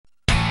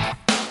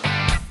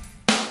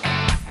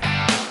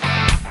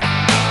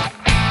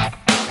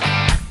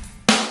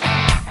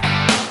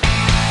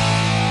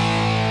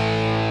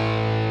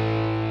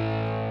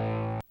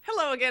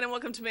again, and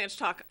welcome to Manch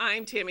Talk.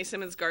 I'm Tammy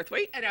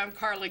Simmons-Garthwaite. And I'm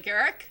Carla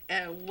Garrick,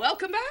 and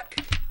welcome back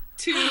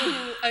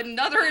to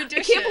another edition.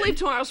 I can't believe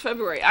tomorrow's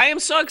February. I am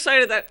so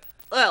excited that,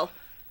 well,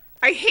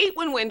 I hate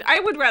when I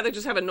would rather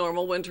just have a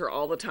normal winter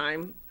all the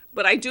time.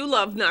 But I do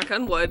love, knock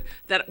on wood,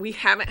 that we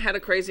haven't had a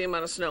crazy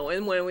amount of snow.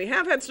 And when we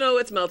have had snow,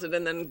 it's melted,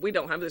 and then we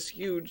don't have this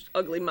huge,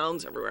 ugly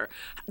mounds everywhere.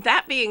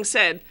 That being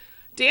said,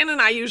 Dan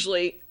and I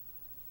usually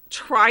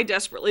try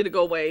desperately to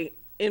go away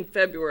in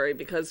February,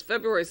 because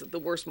February is the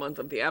worst month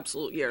of the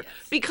absolute year. Yes.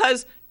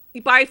 Because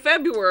by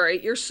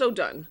February, you're so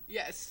done.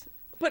 Yes.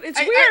 But it's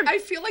weird. I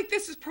feel like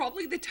this is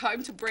probably the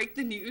time to break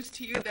the news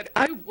to you that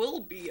I will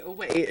be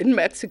away in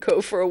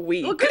Mexico for a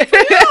week. Well, good for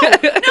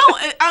you. No,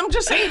 I'm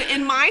just saying,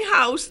 in my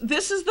house,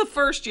 this is the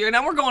first year.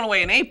 Now, we're going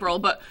away in April,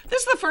 but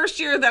this is the first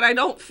year that I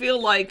don't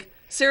feel like,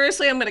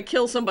 seriously, I'm going to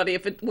kill somebody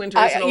if winter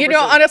isn't over. You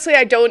know, honestly,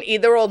 I don't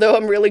either, although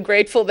I'm really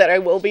grateful that I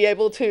will be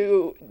able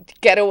to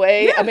get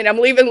away. Yeah. I mean, I'm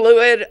leaving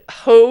Louis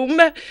home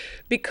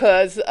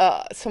because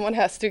someone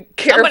has to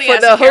care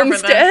for the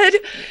homestead.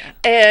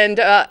 And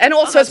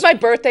also it's my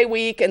birthday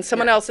week, and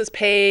someone else is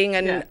paying,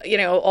 and, you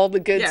know, all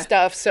the good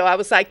stuff. So I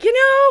was like, you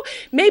know,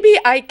 maybe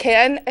I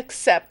can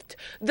accept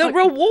the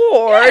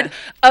reward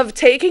of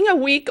taking a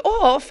week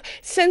off,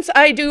 since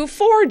I do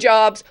 4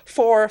 jobs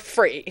for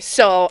free.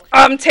 So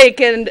I'm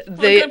taking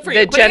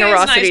the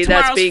generosity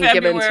that's being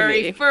given to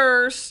me.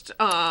 First,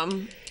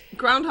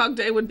 Groundhog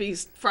Day would be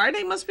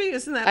Friday, must be?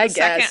 Isn't that the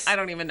second? I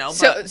don't even know.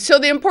 So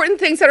the important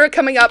things that are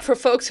coming up for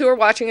folks who are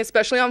watching,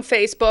 especially on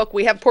Facebook,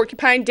 we have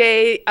Porcupine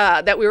Day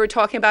that we were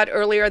talking about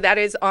earlier. That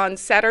is on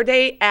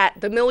Saturday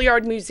at the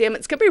Millyard Museum.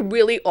 It's going to be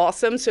really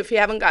awesome. So if you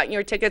haven't gotten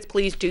your tickets,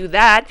 please do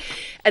that.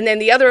 And then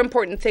the other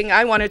important thing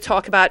I want to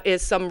talk about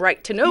is some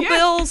right-to-know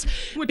bills.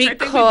 Which I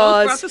think we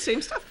both brought the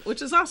same stuff,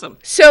 which is awesome.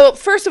 So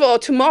first of all,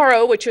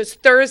 tomorrow, which is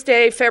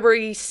Thursday,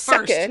 February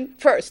 2nd.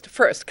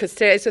 First, because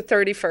today's the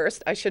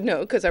 31st. I should know,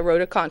 because I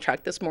wrote a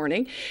contract this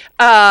morning.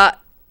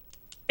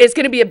 It's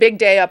going to be a big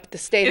day up at the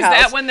State House.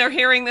 Is that when they're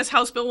hearing this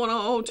House Bill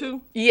 1002?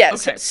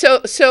 Yes. Okay.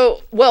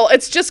 So, well,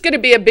 it's just going to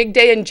be a big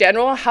day in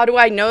general. How do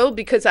I know?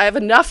 Because I have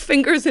enough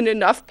fingers and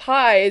enough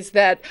pies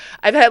that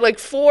I've had like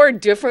 4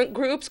 different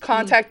groups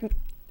contact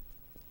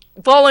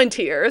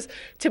volunteers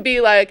to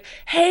be like,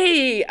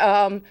 hey,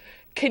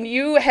 can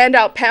you hand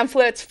out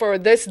pamphlets for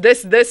this,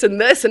 and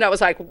this? And I was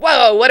like,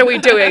 whoa, what are we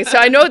doing? So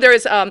I know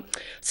there's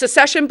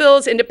secession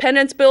bills,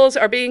 independence bills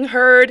are being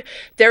heard.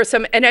 There's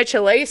some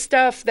NHLA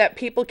stuff that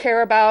people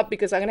care about,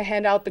 because I'm going to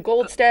hand out the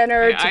gold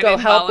standard to go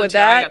help with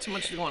that. I got too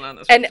much going on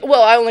this And,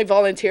 well, I only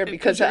volunteered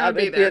because I'll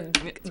be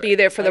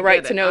there for the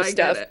right to know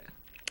stuff.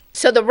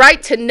 So the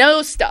right to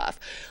know stuff.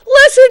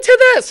 Listen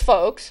to this,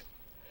 folks.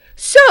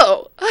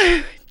 So,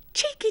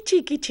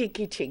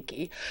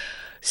 cheeky.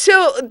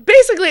 So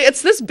basically,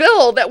 it's this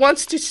bill that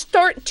wants to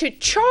start to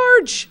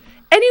charge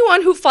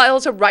anyone who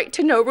files a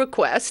right-to-know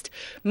request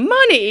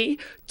money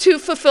to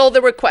fulfill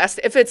the request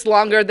if it's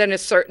longer than a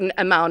certain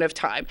amount of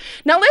time.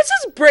 Now, let's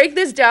just break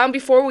this down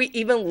before we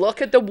even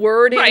look at the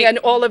wording and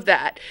all of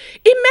that.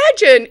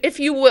 Imagine, if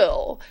you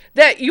will,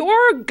 that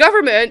your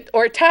government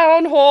or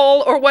town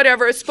hall or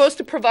whatever is supposed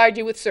to provide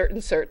you with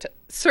certain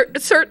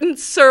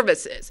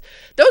services.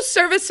 Those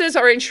services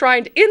are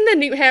enshrined in the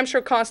New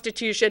Hampshire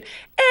Constitution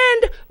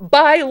and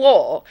by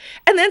law.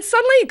 And then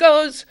suddenly it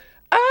goes,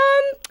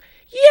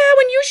 yeah,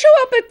 when you show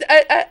up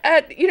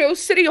at you know,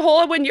 City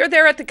Hall, when you're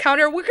there at the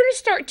counter, we're going to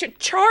start to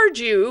charge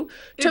you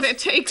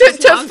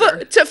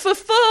to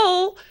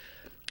fulfill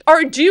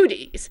our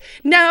duties.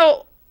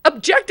 Now,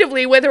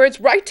 objectively, whether it's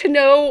right to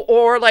know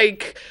or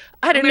like,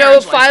 I don't know,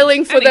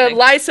 filing for the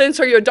license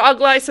or your dog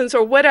license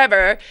or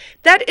whatever,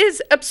 that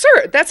is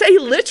absurd. That's a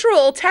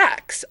literal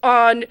tax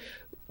on,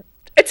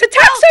 it's a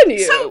tax on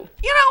you. So,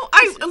 you know,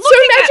 so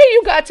imagine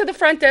you got to the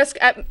front desk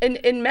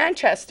in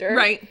Manchester.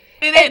 Right.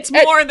 And it's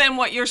more than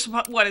what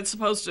it's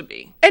supposed to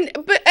be. And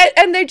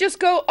they just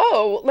go,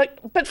 oh, like,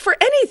 but for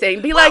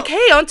anything, be like,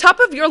 hey, on top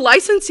of your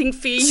licensing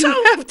fee,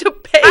 you have to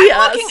pay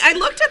us. I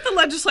looked at the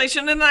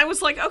legislation and I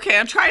was like,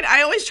 okay,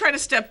 I always try to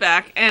step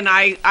back, and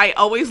I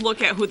always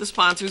look at who the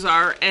sponsors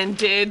are, and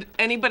did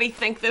anybody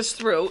think this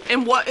through,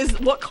 and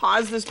what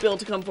caused this bill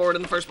to come forward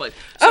in the first place.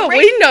 So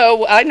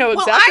I know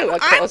exactly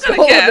what caused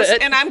all of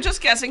it. And I'm just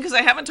guessing because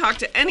I haven't talked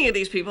to any of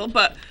these people,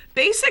 but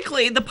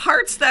basically the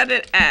parts that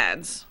it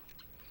adds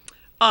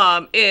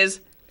is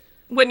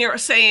when you're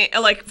saying,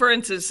 like, for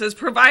instance, says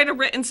provide a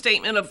written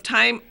statement of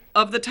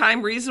the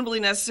time reasonably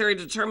necessary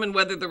to determine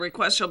whether the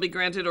request shall be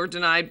granted or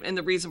denied and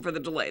the reason for the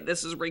delay.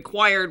 This is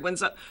required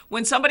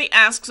when somebody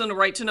asks on a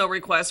right to know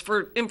request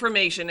for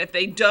information. If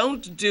they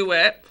don't do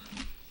it,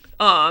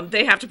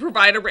 they have to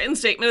provide a written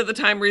statement of the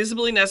time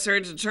reasonably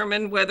necessary to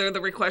determine whether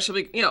the request shall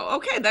be,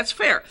 okay, that's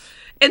fair.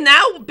 And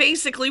now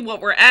basically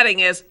what we're adding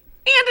is,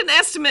 and an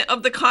estimate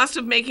of the cost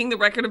of making the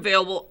record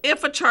available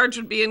if a charge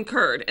would be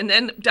incurred. And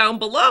then down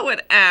below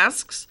it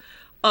asks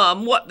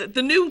what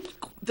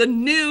the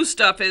new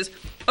stuff is.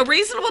 A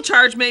reasonable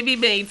charge may be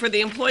made for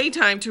the employee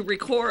time to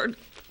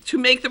to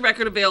make the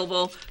record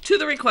available to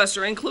the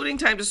requester, including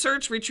time to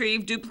search,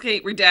 retrieve,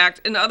 duplicate, redact,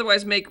 and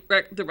otherwise make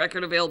the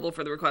record available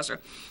for the requester.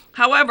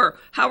 However,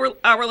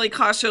 hourly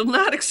cost shall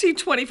not exceed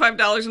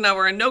 $25 an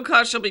hour, and no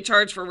cost shall be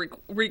charged for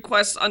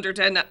requests under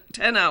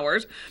 10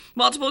 hours.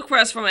 Multiple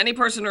requests from any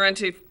person or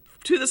entity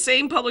to the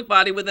same public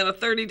body within a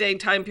 30-day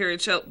time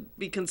period shall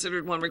be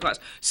considered one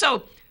request.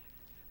 So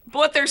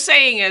what they're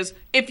saying is,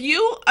 if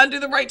you, under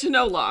the right to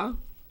know law,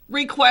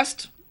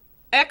 request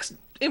X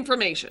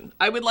information,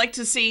 I would like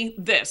to see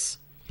this.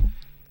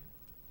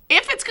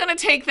 If it's going to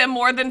take them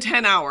more than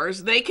 10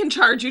 hours, they can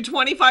charge you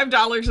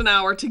 $25 an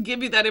hour to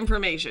give you that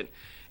information.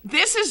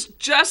 This is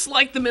just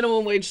like the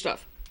minimum wage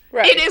stuff.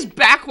 Right. It is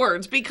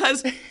backwards,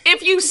 because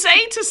if you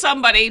say to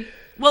somebody,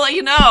 well,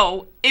 you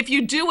know, if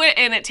you do it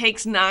and it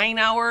takes 9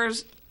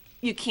 hours,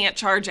 you can't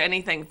charge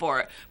anything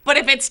for it. But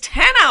if it's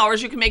 10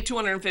 hours, you can make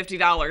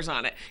 $250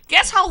 on it.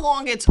 Guess how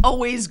long it's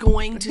always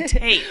going to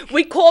take?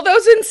 We call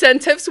those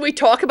incentives. We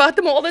talk about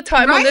them all the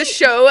time on this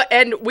show,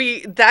 and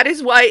that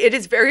is why it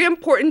is very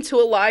important to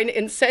align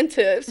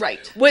incentives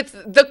with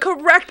the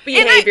correct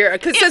behavior,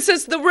 because this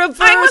is the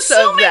reverse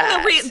of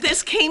that.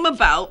 This came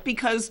about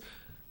because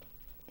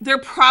there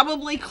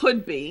probably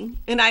could be,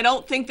 and I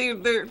don't think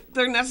they're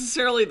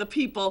necessarily the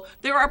people.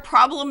 There are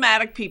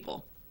problematic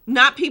people,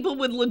 not people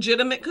with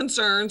legitimate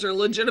concerns or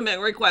legitimate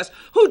requests,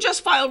 who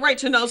just file right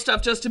to know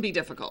stuff just to be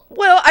difficult.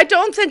 Well, I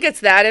don't think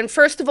it's that. And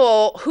first of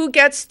all, who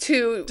gets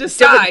to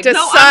decide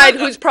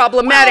who's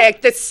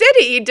problematic? Well, the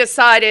city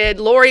decided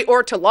Lori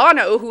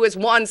Ortolano, who has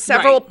won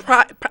several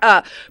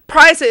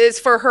prizes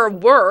for her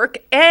work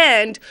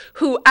and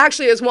who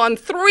actually has won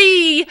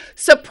 3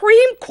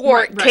 Supreme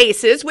Court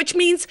cases, which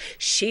means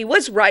she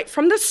was right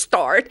from the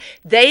start.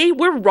 They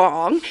were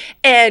wrong,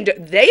 and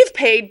they've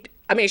paid,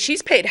 I mean,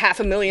 she's paid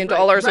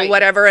 $500,000 or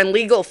whatever in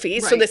legal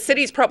fees. So the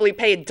city's probably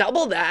paid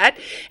double that.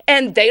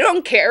 And they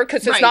don't care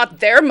because it's not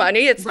their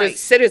money. It's the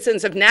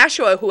citizens of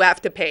Nashua who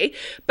have to pay.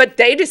 But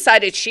they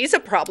decided she's a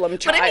problem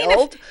child. But I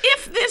mean,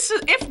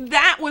 if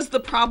that was the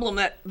problem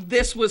that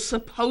this was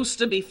supposed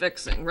to be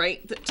fixing,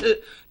 right?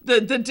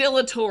 The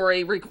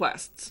dilatory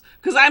requests.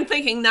 Because I'm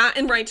thinking not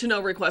in right to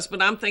know requests,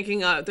 but I'm thinking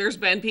there's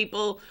been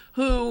people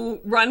who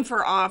run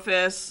for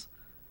office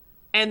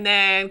and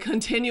then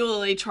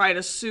continually try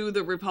to sue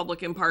the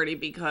Republican Party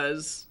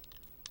because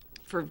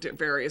for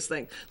various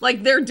things.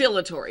 Like, they're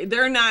dilatory.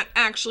 They're not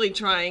actually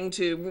trying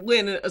to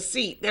win a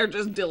seat. They're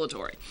just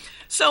dilatory.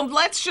 So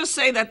let's just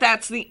say that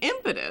that's the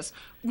impetus.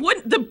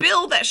 The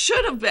bill that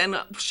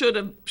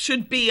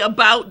should be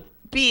about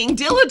being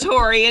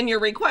dilatory in your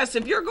request.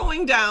 If you're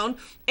going down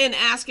and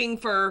asking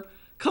for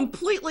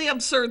completely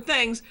absurd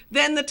things,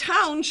 then the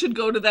town should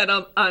go to that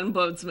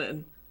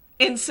ombudsman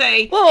and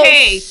say,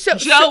 hey,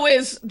 Joe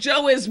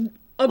is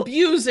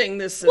abusing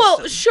this system.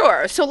 Well,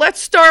 sure. So let's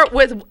start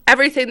with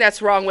everything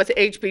that's wrong with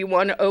HB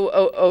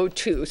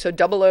 10002,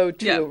 so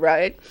 002,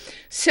 right?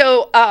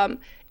 So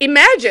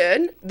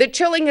imagine the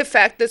chilling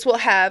effect this will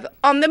have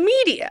on the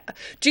media.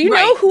 Do you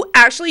know who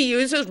actually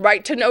uses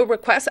right to know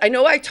requests? I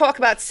know I talk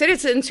about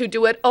citizens who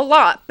do it a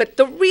lot, but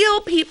the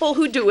real people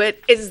who do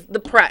it is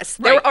the press.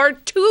 There are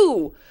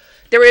 2.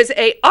 There is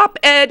a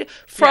op-ed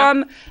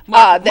from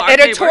Mark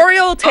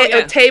editorial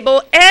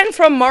table and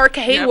from Mark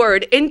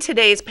Hayward in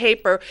today's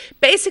paper,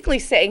 basically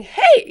saying,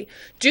 hey,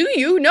 do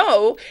you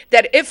know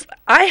that if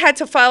I had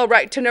to file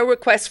right to know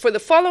requests for the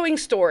following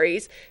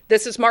stories,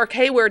 this is Mark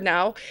Hayward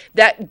now,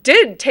 that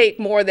did take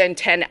more than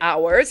 10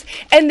 hours,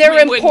 and they're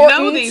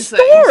important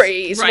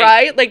stories,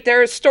 right? Like,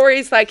 there are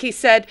stories, like he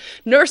said,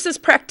 nurses,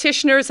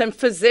 practitioners, and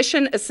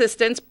physician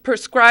assistants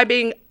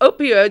prescribing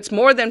opioids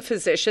more than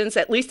physicians,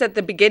 at least at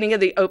the beginning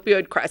of the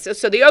opioid crisis.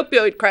 So the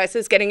opioid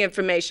crisis, getting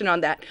information on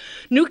that.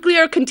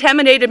 Nuclear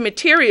contaminated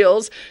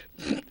materials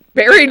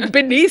buried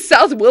beneath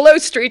South Willow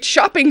Street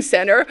Shopping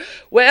Center.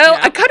 Well,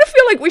 I kind of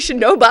feel like we should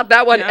know about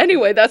that one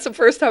anyway. That's the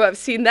first time I've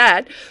seen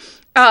that.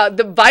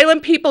 The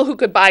violent people who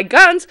could buy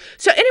guns.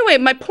 So anyway,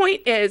 my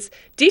point is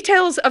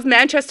details of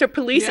Manchester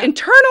police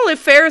internal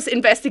affairs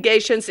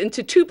investigations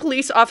into 2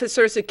 police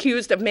officers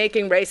accused of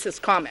making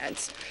racist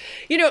comments.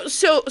 You know,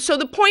 so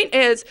the point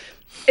is,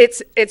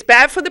 it's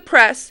bad for the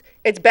press.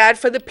 It's bad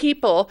for the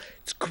people.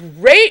 It's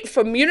great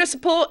for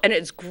municipal, and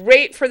it's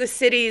great for the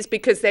cities,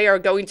 because they are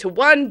going to,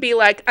 one, be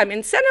like, I'm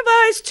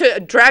incentivized to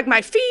drag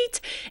my feet,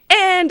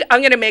 and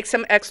I'm going to make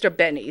some extra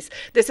bennies.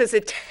 This is a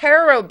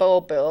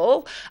terrible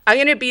bill. I'm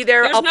going to be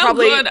there.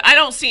 I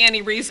don't see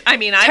any reason. I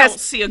mean, I don't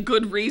see a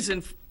good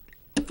reason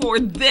for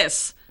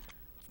this.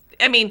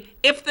 I mean,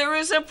 if there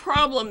is a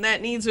problem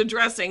that needs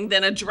addressing,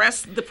 then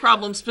address the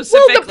problem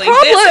specifically.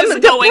 Well, this is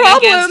going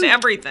against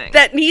everything.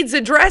 That needs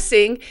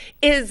addressing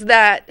is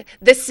that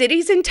the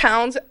cities and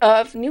towns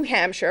of New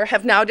Hampshire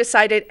have now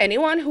decided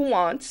anyone who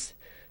wants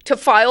to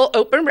file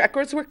open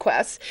records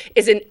requests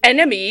is an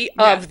enemy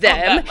of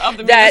them. Of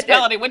the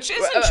municipality, which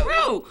isn't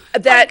true.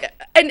 And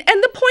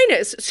the point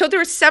is, so there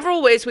are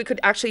several ways we could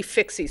actually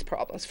fix these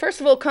problems.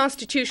 First of all,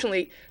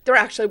 constitutionally, they're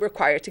actually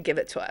required to give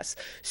it to us.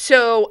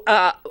 So,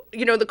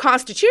 the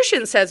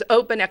Constitution says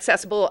open,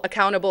 accessible,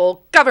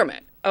 accountable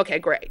government. Okay,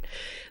 great.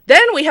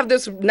 Then we have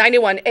this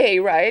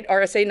 91A, right?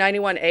 RSA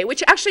 91A,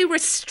 which actually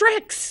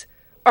restricts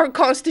our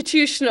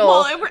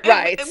constitutional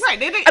rights.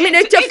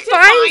 It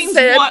defines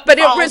it, but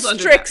it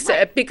restricts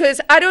it because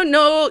I don't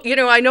know,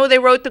 I know they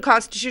wrote the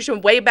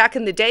Constitution way back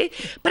in the day,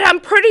 but I'm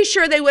pretty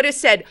sure they would have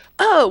said,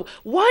 oh,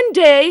 one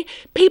day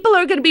people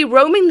are going to be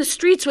roaming the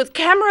streets with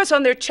cameras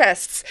on their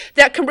chests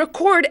that can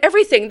record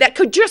everything, that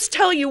could just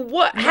tell you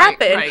what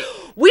happened. Right.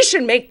 We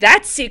should make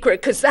that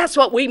secret because that's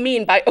what we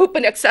mean by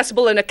open,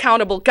 accessible, and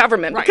accountable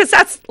government, because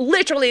that's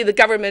literally the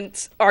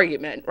government's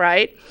argument,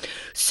 right?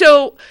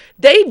 So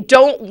they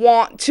don't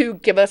want to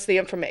give us the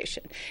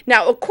information.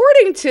 Now,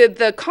 according to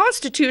the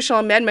constitutional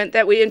amendment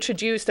that we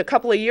introduced a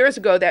couple of years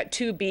ago, that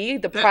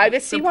 2B, the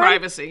privacy one.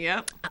 Privacy,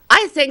 yeah.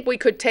 I think we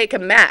could take a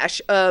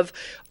mash of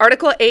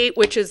Article 8,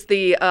 which is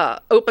the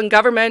open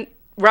government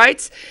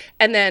rights,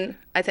 and then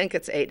I think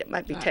it's 8, it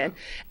might be 10,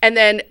 and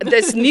then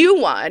this new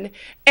one.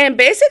 And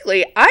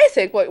basically, I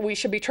think what we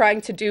should be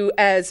trying to do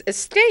as a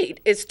state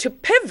is to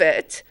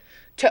pivot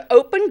to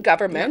open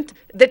government.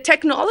 The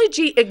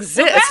technology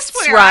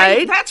exists,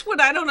 right? That's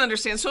what I don't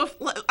understand. So if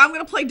I'm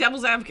going to play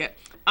devil's advocate.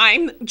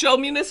 I'm Joe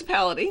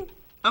Municipality.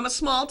 I'm a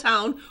small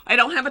town. I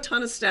don't have a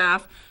ton of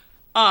staff.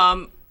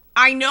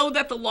 I know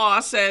that the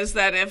law says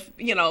that if,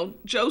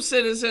 Joe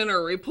citizen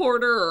or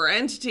reporter or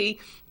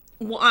entity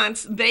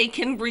wants, they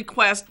can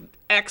request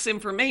X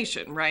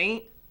information,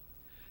 right?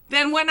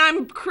 Then when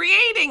I'm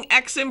creating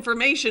X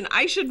information,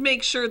 I should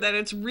make sure that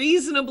it's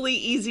reasonably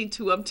easy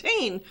to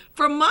obtain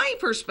from my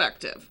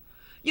perspective.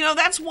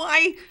 That's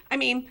why,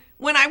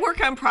 when I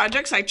work on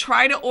projects, I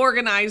try to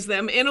organize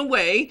them in a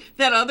way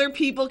that other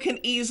people can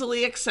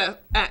easily access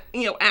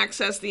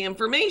the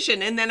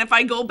information. And then if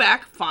I go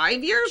back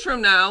 5 years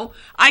from now,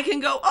 I can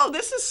go, oh,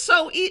 this is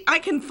so I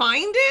can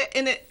find it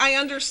and I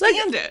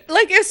understand it.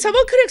 Like if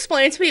someone could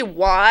explain to me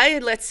why,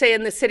 let's say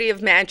in the city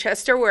of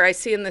Manchester, where I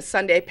see in the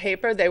Sunday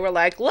paper, they were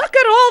like, look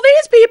at all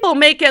these people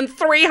making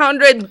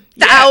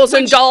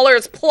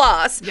 $300,000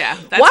 plus. Yeah,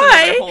 that's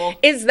why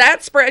is that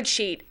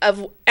spreadsheet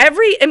of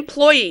every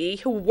employee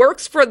who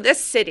works for this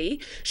city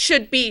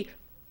should be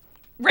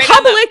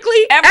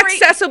publicly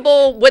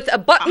accessible with a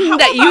button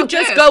that you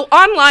just go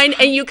online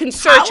and you can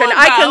search, and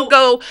I can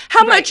go,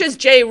 how much is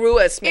Jay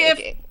Ruiz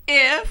making?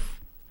 If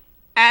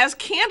as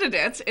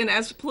candidates and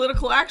as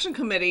political action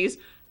committees,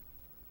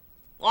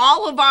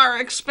 all of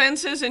our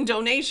expenses and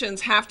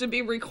donations have to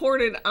be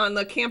recorded on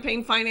the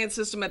campaign finance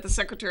system at the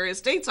Secretary of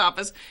State's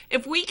office.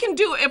 If we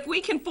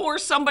can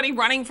force somebody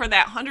running for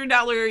that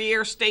 $100 a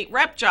year state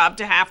rep job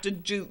to have to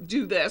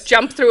do this,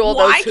 jump through all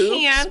those hoops, why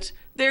can't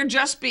there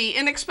just be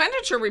an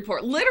expenditure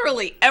report?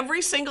 Literally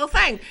every single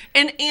thing,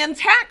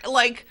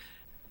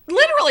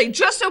 literally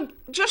just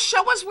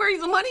show us where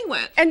the money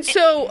went. And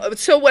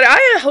so what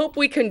I hope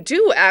we can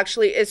do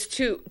actually is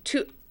to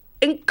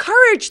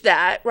encourage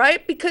that,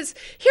 right? Because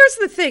here's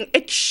the thing,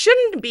 it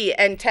shouldn't be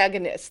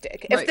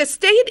antagonistic. If the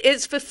state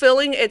is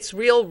fulfilling its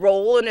real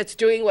role and it's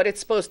doing what it's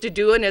supposed to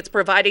do and it's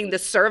providing the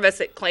service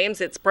it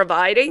claims it's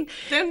providing,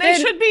 then they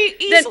should be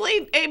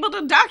easily able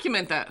to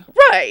document that.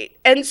 Right.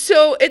 And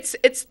so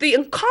it's the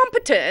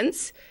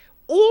incompetence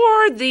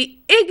or the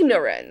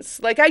ignorance.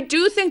 Like, I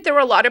do think there are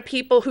a lot of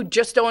people who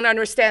just don't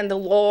understand the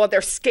law.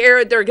 They're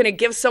scared they're going to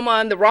give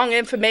someone the wrong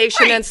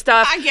information and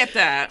stuff. I get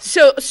that.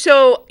 So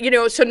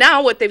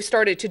now what they've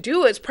started to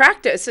do is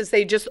practice is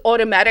they just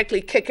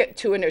automatically kick it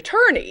to an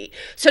attorney.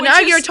 So now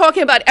you're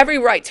talking about every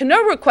right to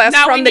know request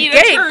from the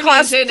gate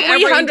costs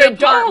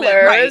 $300.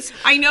 Right.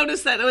 I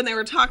noticed that when they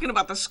were talking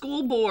about the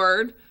school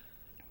board,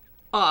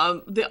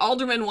 the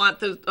aldermen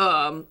want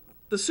the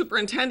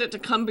superintendent to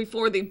come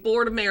before the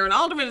board of mayor and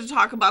aldermen to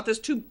talk about this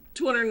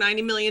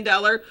 $290 million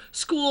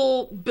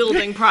school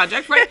building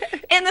project, right?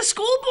 And the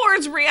school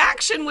board's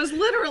reaction was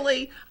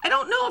literally, I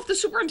don't know if the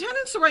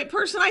superintendent's the right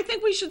person. I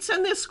think we should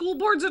send this school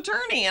board's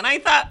attorney. And I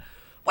thought,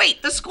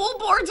 wait, the school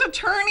board's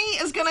attorney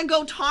is going to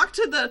go talk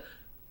to the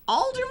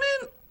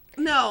alderman?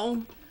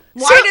 No.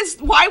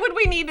 Why would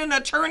we need an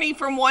attorney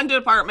from one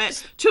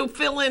department to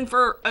fill in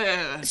for?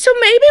 So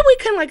maybe we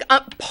can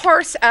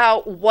parse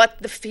out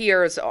what the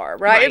fears are,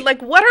 right?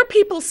 Like, what are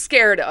people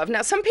scared of?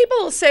 Now, some people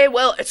will say,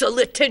 well, it's a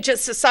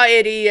litigious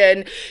society,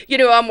 and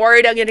I'm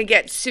worried I'm going to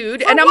get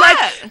sued. And I'm like,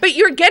 but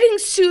you're getting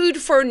sued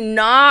for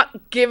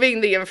not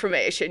giving the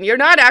information. You're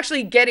not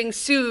actually getting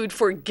sued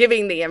for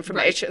giving the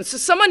information. Right. So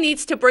someone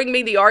needs to bring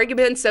me the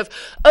arguments of,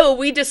 oh,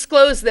 we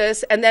disclosed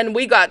this, and then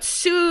we got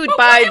sued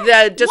by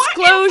the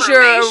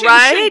disclosure.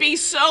 Right? Should be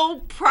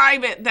so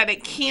private that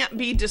it can't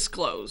be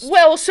disclosed.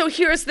 Well, so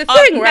here's the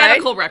thing, right?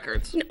 Medical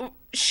records.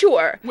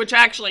 Sure. Which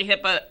actually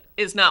HIPAA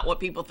is not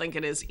what people think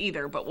it is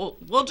either, but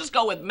we'll just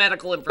go with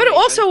medical information. But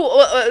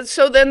also,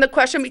 so then the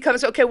question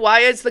becomes, okay,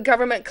 why is the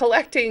government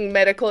collecting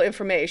medical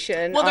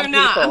information? Well, they're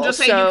not. People? I'm just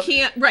saying you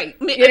can't. Right.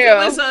 If it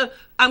was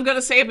I'm going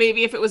to say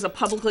maybe if it was a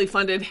publicly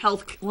funded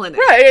health clinic.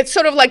 Right. It's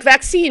sort of like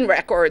vaccine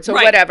records or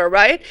whatever,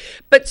 right?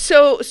 But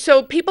so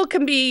people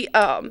can be,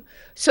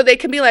 so they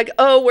can be like,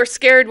 oh, we're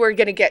scared we're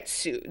going to get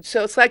sued.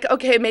 So it's like,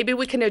 okay, maybe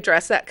we can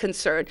address that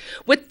concern.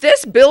 With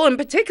this bill in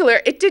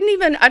particular, it didn't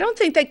even, I don't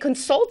think they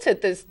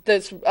consulted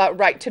this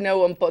right to know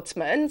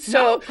ombudsman.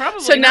 So, No,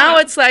 probably so now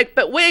not. it's like,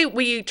 but wait,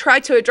 we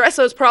tried to address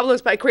those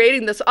problems by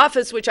creating this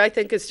office, which I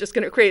think is just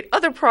going to create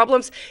other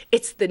problems.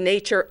 It's the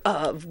nature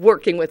of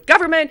working with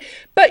government.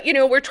 But,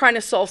 we're trying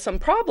to solve some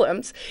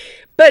problems.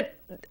 But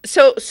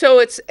so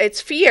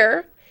it's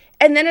fear.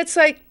 And then it's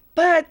like,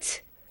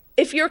 but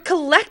if you're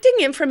collecting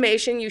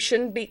information you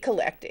shouldn't be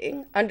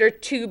collecting under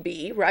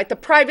 2B, right? The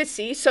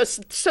privacy. So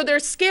they're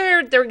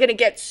scared they're going to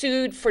get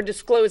sued for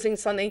disclosing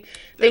something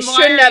they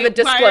shouldn't have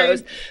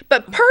disclosed.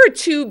 But per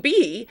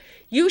 2B,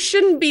 you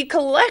shouldn't be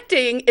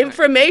collecting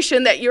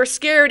information that you're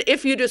scared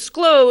if you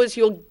disclose,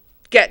 you'll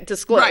get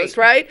disclosed,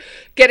 right?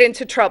 Get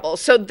into trouble.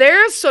 So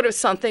there's sort of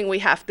something we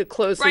have to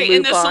close the loop on.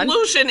 And the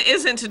solution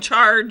isn't to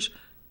charge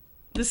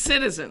the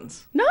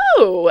citizens.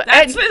 No.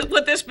 That's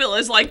what this bill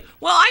is like.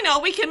 Well, I know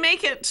we can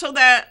make it so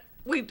that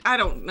I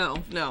don't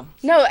know. No.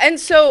 No, and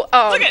so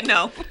Look at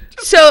no.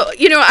 So,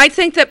 I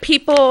think that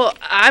people,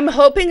 I'm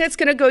hoping it's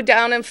going to go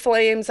down in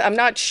flames. I'm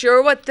not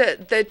sure what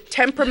the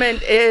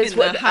temperament is.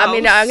 I'm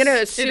going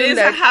to assume it is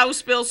that a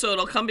House bill, so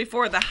it'll come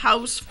before the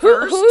House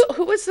first.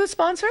 Who was the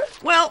sponsor?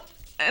 Well,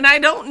 and I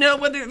don't know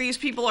whether these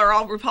people are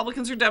all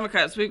Republicans or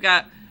Democrats. We've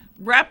got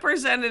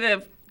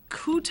Representative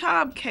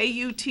Kutab,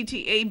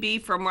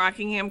 Kuttab from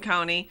Rockingham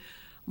County,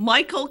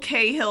 Michael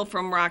Cahill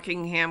from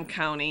Rockingham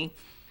County,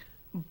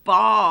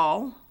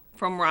 Ball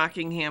from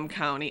Rockingham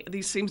County.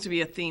 These seems to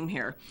be a theme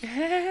here.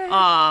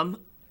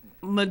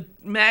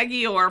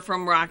 Maggie Orr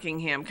from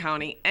Rockingham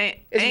County.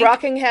 Is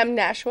Rockingham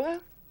Nashua?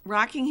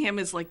 Rockingham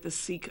is like the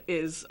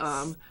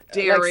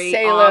Derry,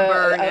 like Salem,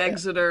 Auburn,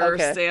 Exeter,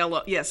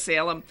 Salem. Yes,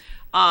 Salem.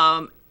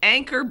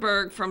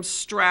 Ankerberg from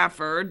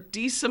Stratford,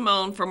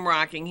 DeSimone from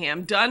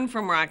Rockingham, Dunn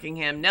from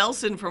Rockingham,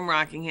 Nelson from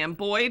Rockingham,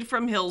 Boyd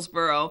from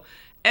Hillsborough,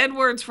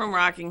 Edwards from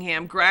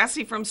Rockingham,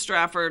 Grassy from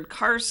Stratford,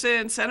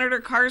 Senator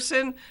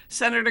Gannon,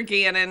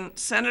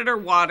 Senator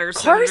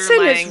Waters, Senator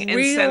Lang,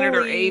 and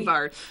Senator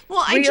Avard.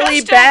 Well,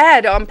 really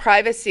bad on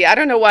privacy. I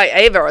don't know why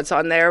Avard's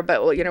on there,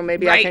 but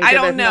maybe I can give I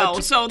don't it know. no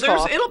So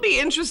it'll be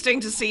interesting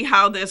to see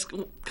how this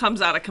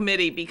comes out of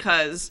committee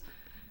because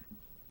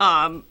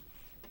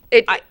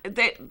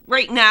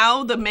right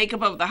now, the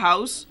makeup of the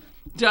House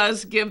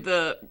does give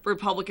the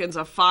Republicans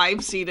a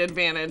 5-seat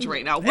advantage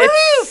right now. Woo!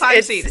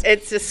 5 seats.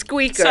 It's a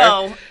squeaker.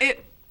 So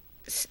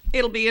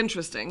it'll be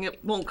interesting.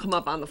 It won't come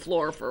up on the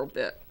floor for a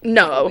bit.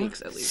 No.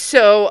 Weeks at least.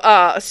 So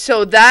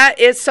that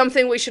is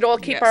something we should all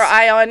keep our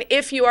eye on.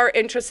 If you are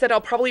interested,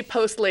 I'll probably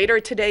post later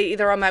today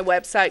either on my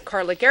website,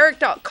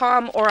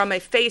 carlagarrick.com, or on my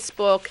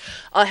Facebook.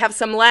 I'll have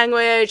some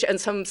language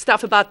and some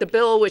stuff about the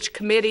bill, which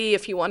committee,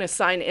 if you want to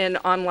sign in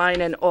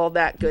online and all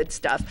that good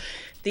stuff.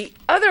 The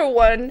other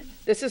one,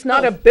 this is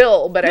not a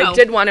bill, but I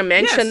did want to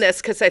mention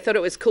this because I thought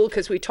it was cool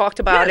because we talked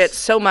about it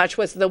so much,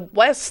 was the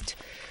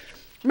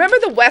Remember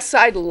the West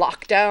Side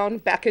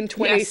lockdown back in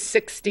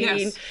 2016?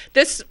 Yes.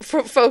 This,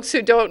 for folks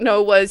who don't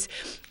know,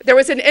 there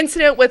was an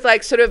incident with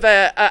sort of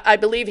I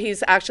believe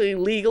he's actually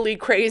legally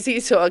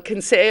crazy, so I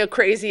can say a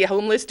crazy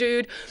homeless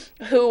dude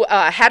who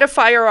had a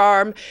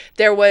firearm.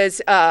 There was,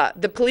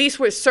 the police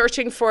were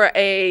searching for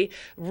a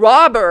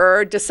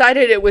robber,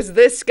 decided it was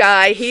this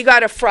guy. He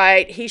got a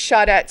fright. He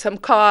shot at some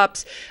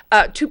cops.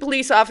 2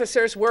 police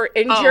officers were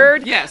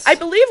injured. Oh, yes. I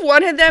believe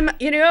one of them,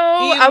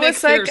 I was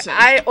McPherson.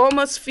 I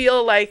almost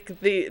feel like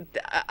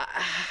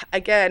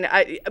again,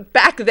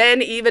 back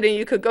then even, and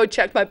you could go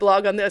check my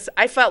blog on this,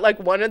 I felt like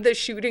one of the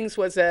shootings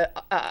was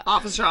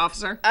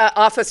officer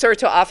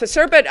to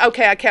officer, but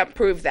okay, I can't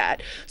prove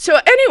that. So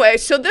anyway,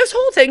 so this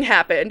whole thing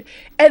happened,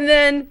 and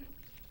then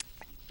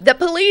the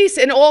police,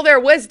 in all their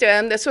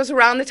wisdom, this was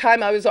around the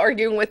time I was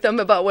arguing with them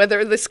about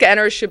whether the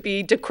scanners should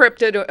be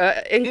decrypted or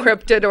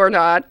encrypted or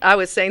not. I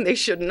was saying they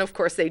shouldn't. Of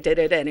course, they did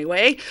it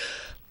anyway.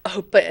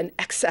 Open,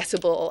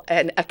 accessible,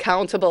 and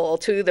accountable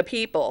to the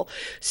people.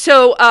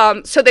 So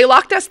they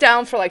locked us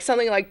down for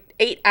something like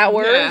 8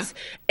 hours,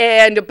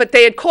 but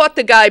they had caught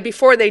the guy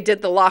before they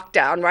did the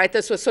lockdown, right?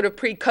 This was sort of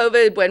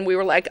pre-COVID when we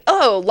were like,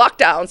 oh,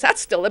 lockdowns,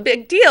 that's still a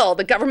big deal.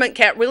 The government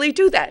can't really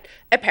do that.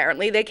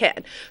 Apparently they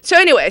can. So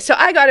anyway, so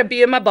I got to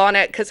be in my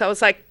bonnet because I was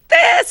like,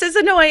 this is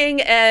annoying,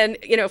 and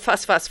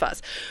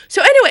fuss.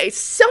 So anyway,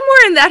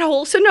 somewhere in that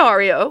whole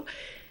scenario,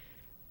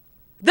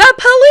 the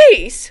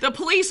police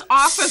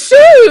officers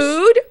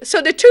sued.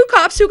 So the 2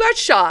 cops who got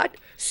shot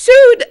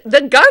sued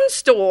the gun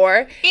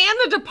store and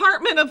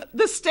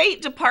the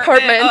State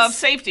Department of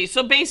Safety.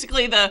 So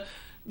basically,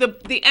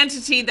 the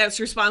entity that's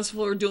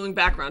responsible for doing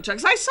background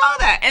checks. I saw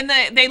that, and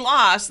they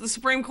lost. The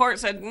Supreme Court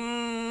said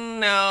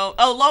no.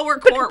 Oh, lower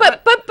court.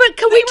 But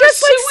can we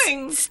just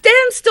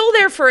stand still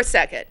there for a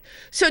second?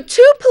 So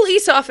 2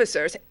 police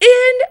officers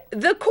in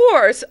the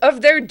course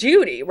of their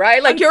duty,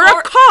 right? Like you're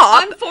a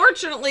cop.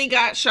 Unfortunately,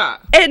 got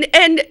shot. And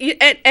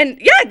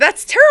yeah,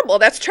 that's terrible.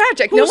 That's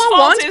tragic. No one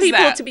wants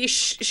people to be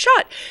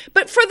shot.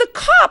 But for the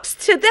cops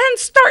to then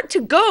start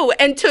to go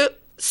and to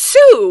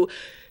sue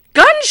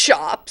gun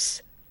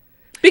shops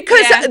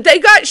because they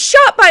got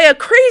shot by a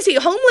crazy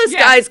homeless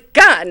guy's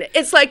gun.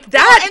 It's like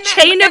that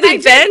chain of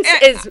events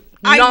is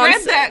nonsense. I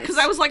read that because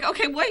I was like,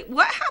 okay, wait,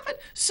 what happened?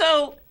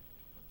 So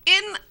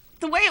in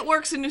the way it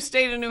works in the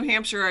state of New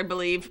Hampshire, I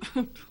believe,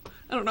 I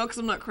don't know because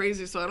I'm not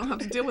crazy, so I don't have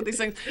to deal with these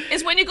things,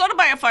 is when you go to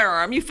buy a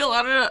firearm, you fill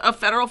out a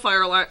federal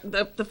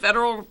the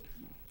federal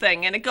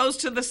thing, and it goes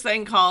to this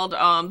thing called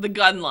the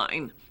gun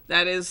line.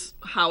 That is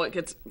how it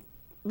gets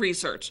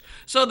researched.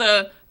 So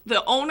the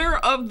owner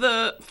of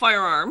the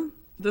firearm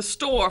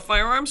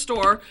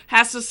store,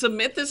 has to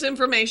submit this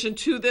information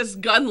to this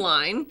gun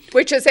line.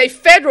 Which is a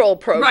federal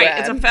program. Right,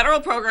 it's a federal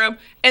program,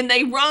 and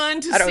they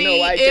run to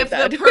see if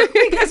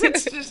because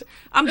it's just,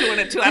 I'm doing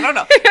it too, I don't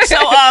know.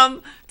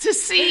 So, to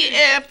see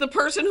if the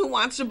person who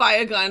wants to buy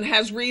a gun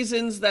has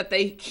reasons that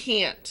they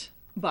can't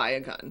buy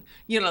a gun.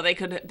 You know, they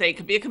could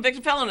be a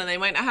convicted felon and they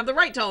might not have the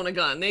right to own a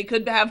gun. They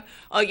could have,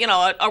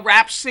 a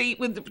rap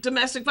sheet with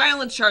domestic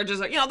violence charges.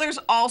 You know, there's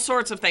all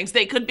sorts of things.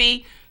 They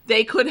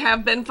could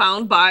have been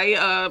found by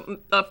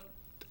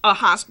a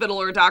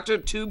hospital or a doctor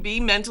to be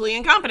mentally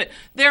incompetent.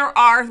 There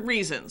are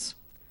reasons.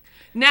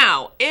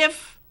 Now,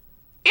 if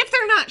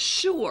they're not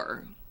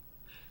sure,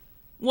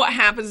 what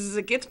happens is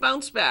it gets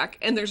bounced back,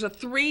 and there's a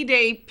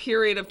 3-day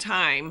period of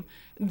time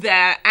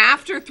that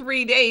after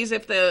 3 days,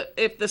 if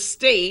the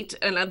state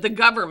and the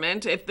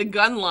government, if the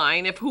gun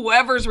line, if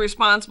whoever's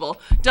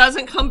responsible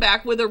doesn't come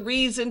back with a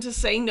reason to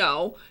say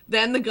no,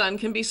 then the gun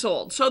can be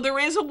sold. So there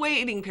is a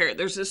waiting period.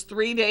 There's this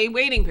 3-day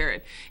waiting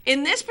period.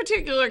 In this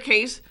particular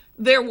case,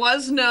 there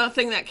was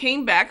nothing that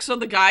came back, so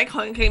the guy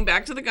came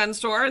back to the gun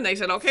store, and they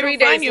said, okay, well,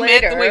 fine, we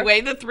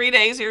wait the 3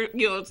 days. Here,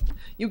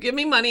 you give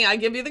me money, I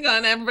give you the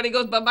gun, everybody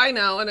goes bye-bye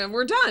now, and then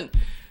we're done.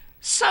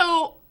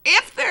 So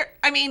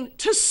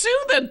to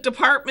sue the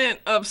Department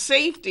of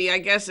Safety, I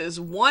guess, is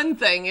one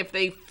thing if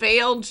they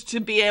failed to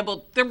be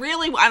able, there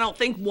really, I don't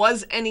think,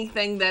 was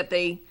anything that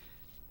they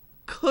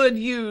could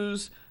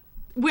use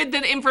with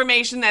the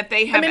information that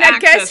they have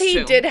access to. I guess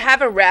he did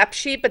have a rap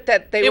sheet, but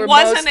that it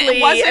wasn't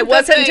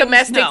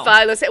domestic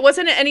violence. It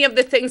wasn't any of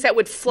the things that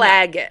would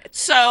flag it.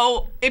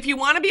 So if you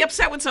want to be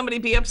upset with somebody,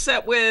 be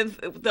upset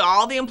with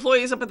all the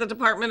employees up at the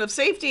Department of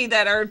Safety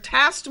that are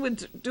tasked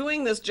with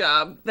doing this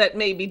job that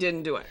maybe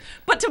didn't do it.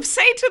 But to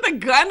say to the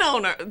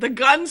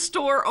gun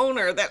store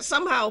owner, that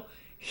somehow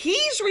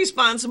he's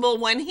responsible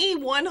when he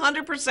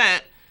 100%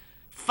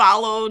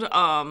 followed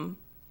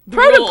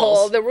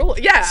the rule,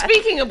 yeah.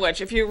 Speaking of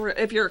which, if you're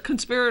a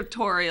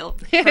conspiratorial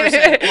person, or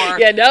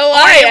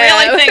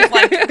I really think,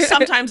 like,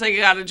 sometimes I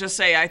gotta just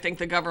say, I think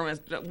the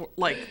government,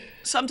 like,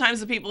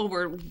 sometimes the people who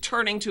we're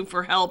turning to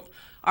for help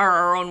are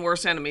our own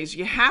worst enemies.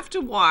 You have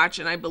to watch,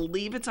 and I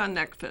believe it's on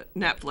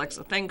Netflix,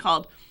 a thing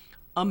called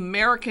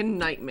American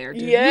Nightmare.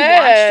 Did you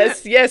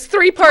watch it? Yes,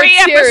 3-part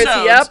series.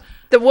 Episodes. Yep.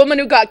 The woman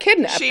who got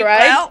kidnapped,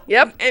 right? Well,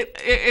 yep.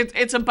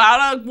 It's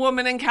about a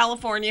woman in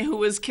California who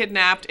was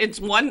kidnapped. It's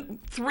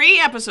 3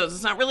 episodes.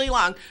 It's not really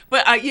long,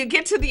 but you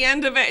get to the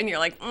end of it and you're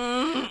like,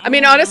 I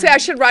mean, honestly, I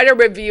should write a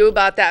review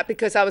about that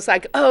because I was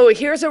like, oh,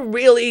 here's a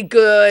really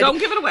good. Don't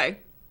give it away.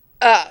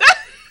 Don't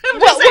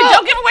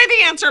give away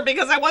the answer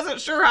because I wasn't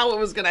sure how it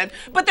was going to end.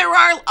 But there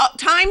are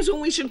times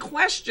when we should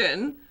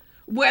question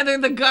whether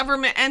the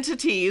government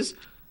entities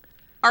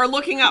are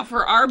looking out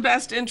for our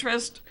best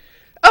interest.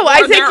 Oh,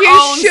 I think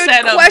you should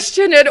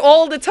question it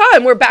all the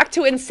time. We're back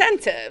to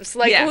incentives.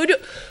 Like, who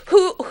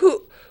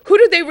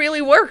do they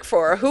really work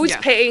for? Who's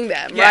paying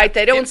them, right?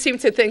 They don't seem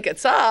to think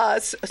it's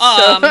us. So.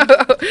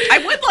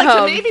 I would like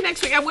to, maybe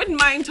next week, I wouldn't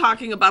mind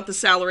talking about the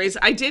salaries.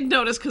 I did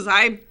notice, because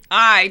I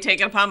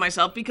take it upon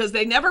myself, because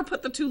they never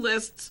put the 2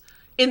 lists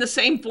in the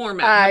same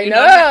format. I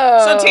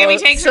know. So Tammy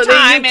takes her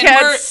time, and you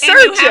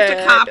have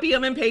to copy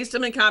them and paste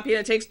them and copy,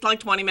 and it takes like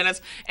 20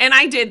 minutes. And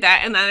I did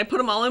that, and then I put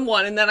them all in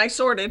one, and then I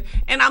sorted.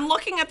 And I'm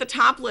looking at the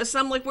top list,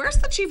 and I'm like, where's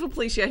the chief of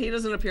police? Yeah, he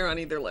doesn't appear on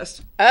either list.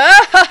 Which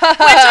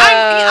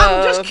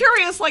I'm just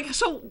curious, like,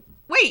 so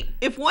wait,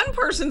 if one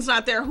person's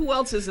not there, who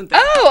else isn't there?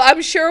 Oh,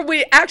 I'm sure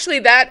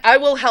I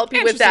will help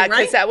you with that,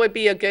 because that would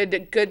be a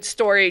good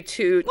story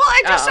to. Well,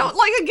 I just don't,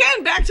 like,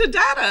 again, back to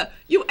data.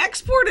 You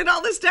exported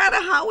all this data.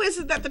 How is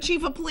it that the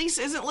chief of police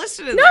isn't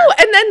listed in there? No,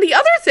 and then the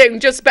other thing,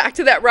 just back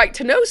to that right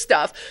to know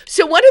stuff.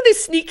 So one of the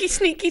sneaky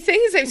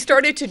things they've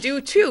started to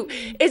do too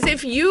is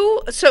if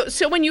you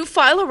so when you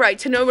file a right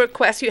to know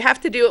request, you have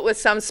to do it with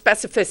some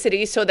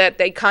specificity so that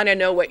they kind of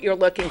know what you're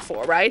looking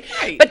for, right?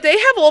 But they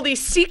have all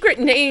these secret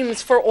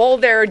names for all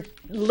their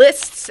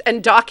lists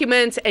and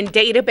documents and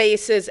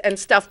databases and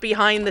stuff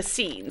behind the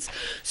scenes.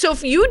 So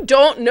if you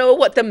don't know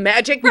what the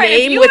magic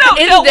name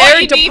within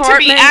their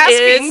department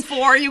is,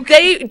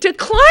 they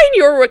decline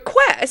your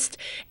request.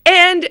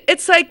 And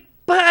it's like,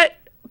 but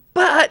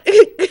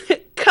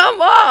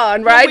come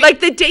on, right? Like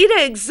the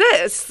data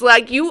exists.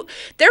 Like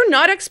they're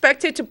not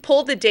expected to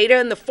pull the data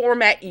in the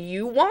format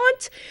you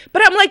want.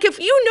 But I'm like, if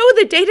you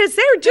know the data's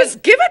there,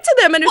 just give it to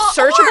them in a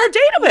searchable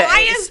database.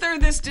 Why is there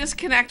this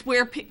disconnect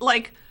where,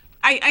 like,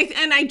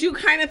 I do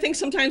kind of think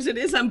sometimes it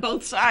is on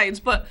both sides,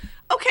 but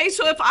okay,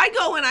 so if I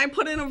go and I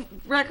put in a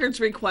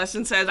records request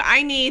and says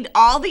I need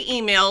all the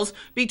emails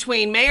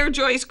between Mayor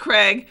Joyce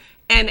Craig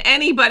and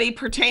anybody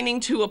pertaining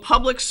to a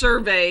public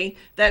survey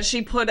that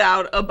she put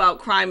out about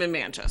crime in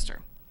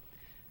Manchester.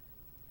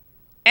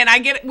 And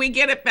we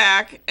get it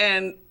back,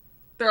 and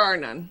there are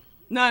none.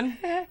 None.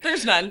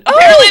 There's none.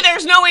 Apparently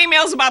there's no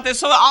emails about this,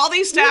 so all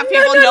these staff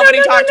people,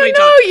 nobody talked to each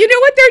other. You know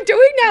what they're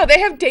doing now? They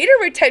have data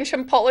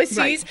retention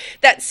policies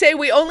that say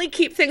we only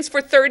keep things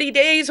for 30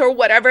 days or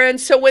whatever, and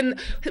so when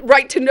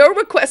right-to-know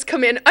requests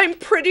come in, I'm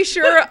pretty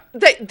sure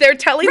that they're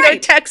telling their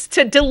techs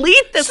to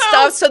delete this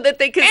stuff so that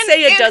they can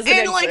say it doesn't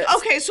exist. Like,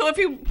 okay, so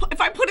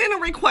if I put in a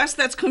request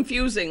that's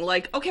confusing,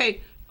 like, okay,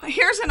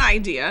 here's an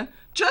idea,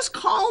 just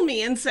call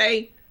me and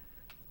say,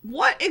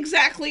 what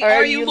exactly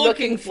are you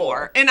looking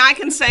for? And I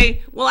can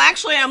say, well,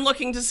 actually, I'm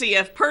looking to see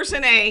if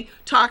person A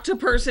talked to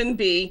person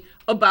B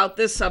about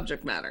this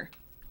subject matter.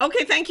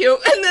 Okay, thank you.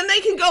 And then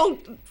they can go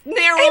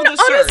narrow the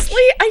search.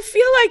 Honestly, I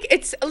feel like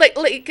it's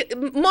like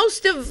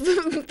most of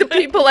the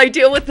people I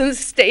deal with in the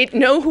state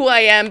know who I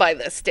am by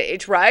this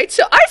stage, right?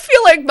 So I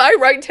feel like my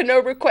right to know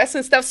requests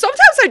and stuff,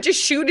 sometimes I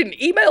just shoot an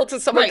email to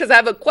someone because I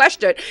have a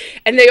question,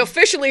 and they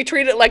officially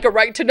treat it like a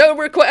right to know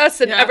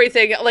request and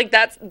everything. Like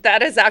that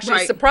has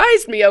actually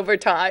surprised me over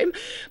time.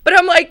 But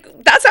I'm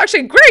like, that's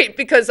actually great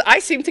because I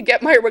seem to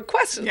get my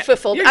requests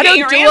fulfilled. I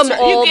don't do them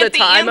all the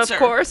time, of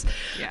course.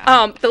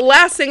 Yeah. The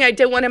last thing I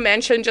did want to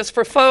mention just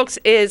for folks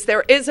is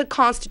there is a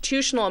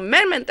constitutional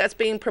amendment that's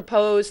being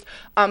proposed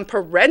on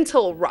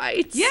parental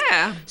rights.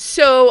 Yeah.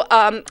 So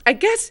I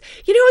guess,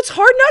 it's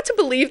hard not to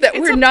believe that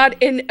we're not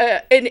in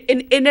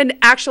an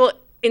actual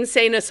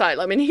insane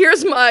asylum. And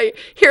here's my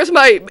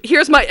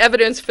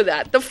evidence for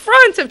that. The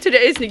front of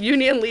today's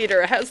Union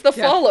Leader has the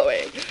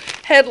following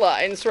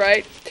headlines,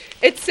 right?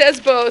 It says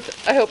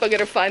both, I hope I'm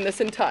going to find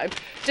this in time.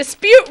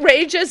 Dispute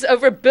rages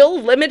over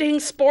bill limiting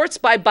sports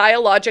by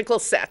biological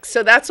sex.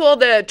 So that's all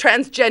the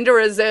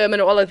transgenderism and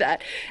all of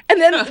that.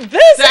 And then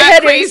this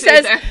heading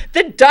says,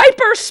 the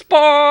diaper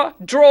spa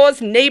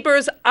draws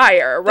neighbors'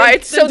 ire,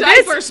 right? The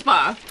diaper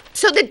spa.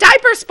 So the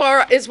diaper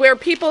spa is where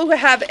people who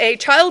have a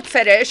child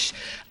fetish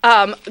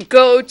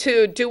go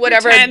to do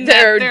whatever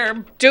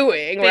they're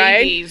doing,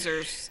 babies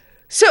right?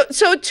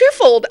 So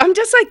twofold. I'm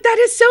just like, that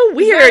is so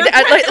weird.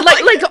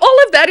 Like all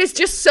of that is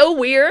just so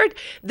weird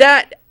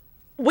that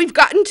we've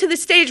gotten to the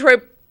stage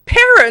where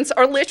parents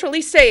are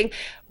literally saying,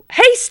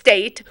 hey,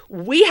 state,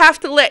 we have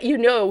to let you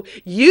know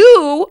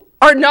you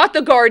are not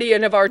the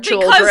guardian of our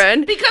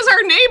children. Because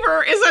our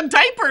neighbor is a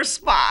diaper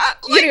spa.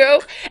 Like, and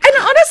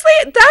honestly,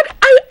 that,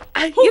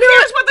 who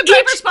cares what the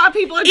diaper spa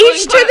people are doing?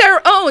 Each to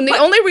their own. The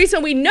only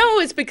reason we know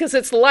is because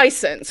it's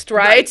licensed,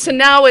 right? So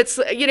now it's,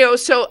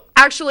 so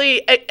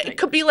actually it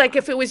could be like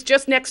if it was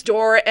just next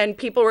door and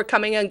people were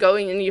coming and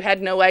going and you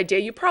had no idea,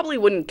 you probably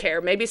wouldn't care.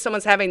 Maybe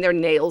someone's having their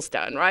nails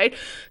done, right?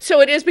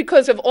 So it is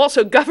because of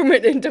also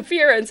government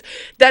interference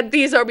that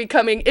these are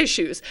becoming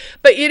issues.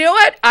 But you know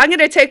what? I'm going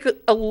to take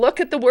a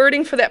look at the wording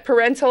for that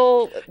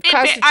parental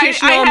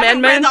constitutional amendment. I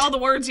haven't read all the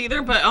words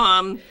either, but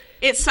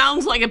it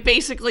sounds like it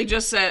basically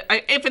just said,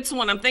 if it's the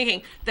one I'm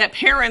thinking, that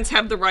parents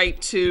have the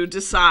right to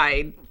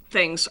decide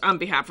things on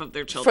behalf of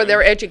their children. For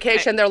their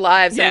education, their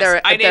lives, and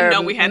their I didn't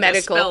know we had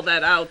to spell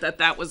that out,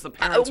 that was the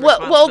parents'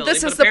 responsibility. Well,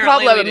 this is the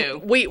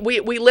problem. We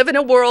live in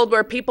a world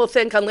where people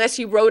think unless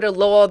you wrote a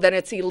law, then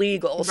it's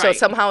illegal. Right. So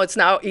somehow it's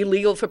now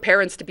illegal for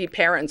parents to be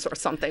parents or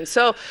something.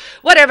 So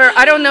whatever.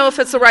 I don't know if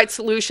it's the right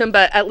solution,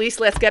 but at least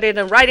let's get it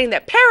in writing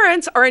that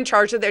parents are in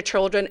charge of their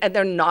children and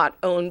they're not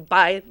owned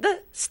by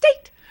the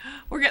state.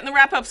 We're getting the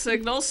wrap-up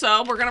signal,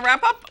 so we're going to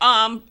wrap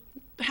up.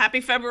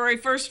 Happy February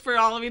 1st for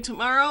all of you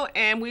tomorrow,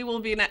 and we will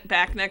be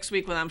back next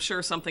week with, I'm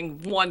sure,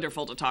 something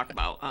wonderful to talk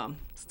about.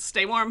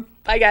 Stay warm.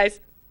 Bye, guys.